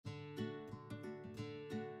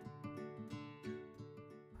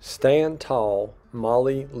Stand tall,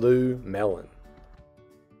 Molly Lou Melon.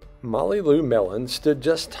 Molly Lou Melon stood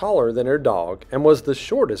just taller than her dog and was the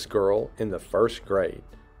shortest girl in the first grade.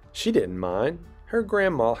 She didn't mind. Her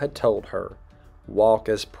grandma had told her, "Walk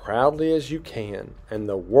as proudly as you can, and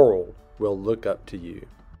the world will look up to you."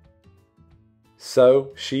 So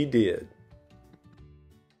she did.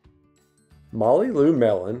 Molly Lou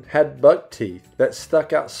Melon had buck teeth that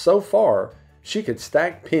stuck out so far she could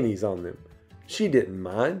stack pennies on them. She didn't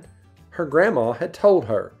mind. Her grandma had told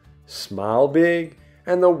her, "Smile big,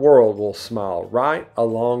 and the world will smile right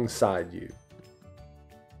alongside you."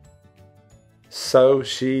 So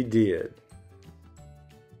she did.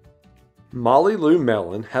 Molly Lou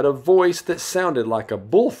Melon had a voice that sounded like a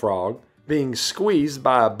bullfrog being squeezed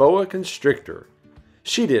by a boa constrictor.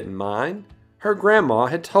 She didn't mind. Her grandma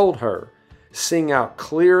had told her, "Sing out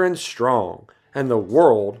clear and strong, and the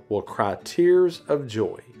world will cry tears of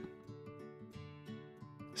joy."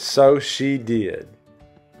 So she did.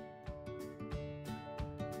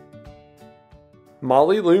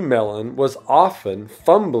 Molly Lou Melon was often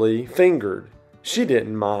fumbly fingered. She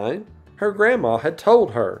didn't mind. Her grandma had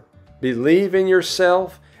told her, "Believe in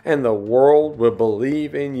yourself, and the world will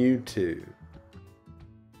believe in you too."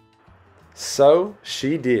 So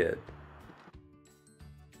she did.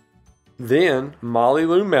 Then Molly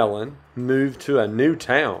Lou Melon moved to a new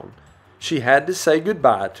town. She had to say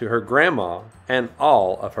goodbye to her grandma and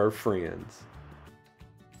all of her friends,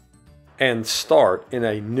 and start in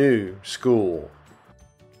a new school.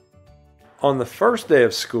 On the first day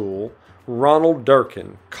of school, Ronald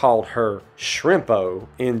Durkin called her Shrimpo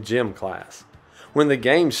in gym class. When the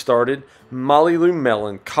game started, Molly Lou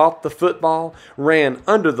Melon caught the football, ran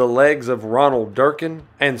under the legs of Ronald Durkin,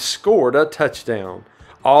 and scored a touchdown.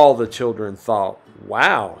 All the children thought,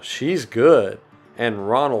 "Wow, she's good," and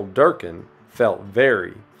Ronald Durkin felt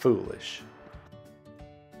very foolish.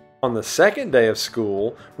 On the second day of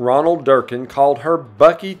school, Ronald Durkin called her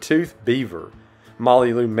Bucky Tooth Beaver.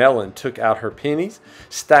 Molly Lou Melon took out her pennies,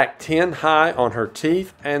 stacked 10 high on her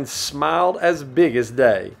teeth, and smiled as big as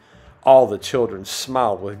day. All the children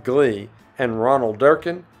smiled with glee, and Ronald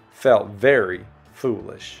Durkin felt very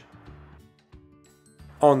foolish.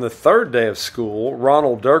 On the third day of school,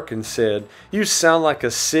 Ronald Durkin said, "You sound like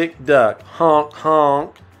a sick duck, honk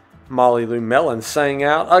honk." Molly Lou Melon sang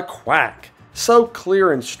out a quack, so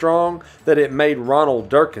clear and strong that it made Ronald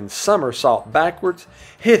Durkin somersault backwards,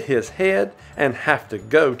 hit his head, and have to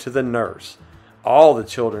go to the nurse. All the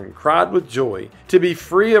children cried with joy to be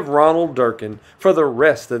free of Ronald Durkin for the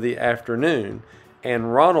rest of the afternoon,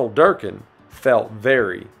 and Ronald Durkin felt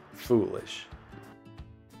very foolish.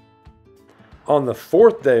 On the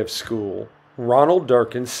fourth day of school, Ronald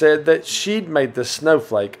Durkin said that she'd made the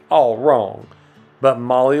snowflake all wrong. But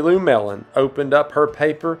Molly Lou Melon opened up her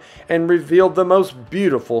paper and revealed the most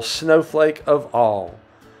beautiful snowflake of all.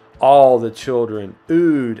 All the children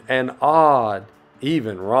oohed and awed,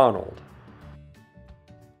 even Ronald.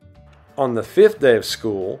 On the fifth day of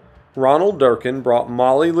school, Ronald Durkin brought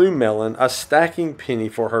Molly Lou Melon a stacking penny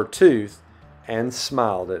for her tooth and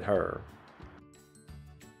smiled at her.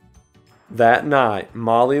 That night,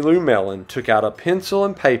 Molly Lou Melon took out a pencil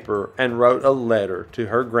and paper and wrote a letter to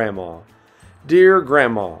her grandma. "Dear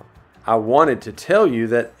Grandma, I wanted to tell you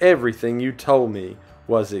that everything you told me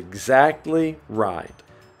was exactly right.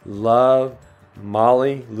 Love,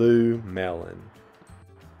 Molly Lou Melon."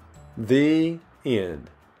 The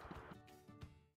end.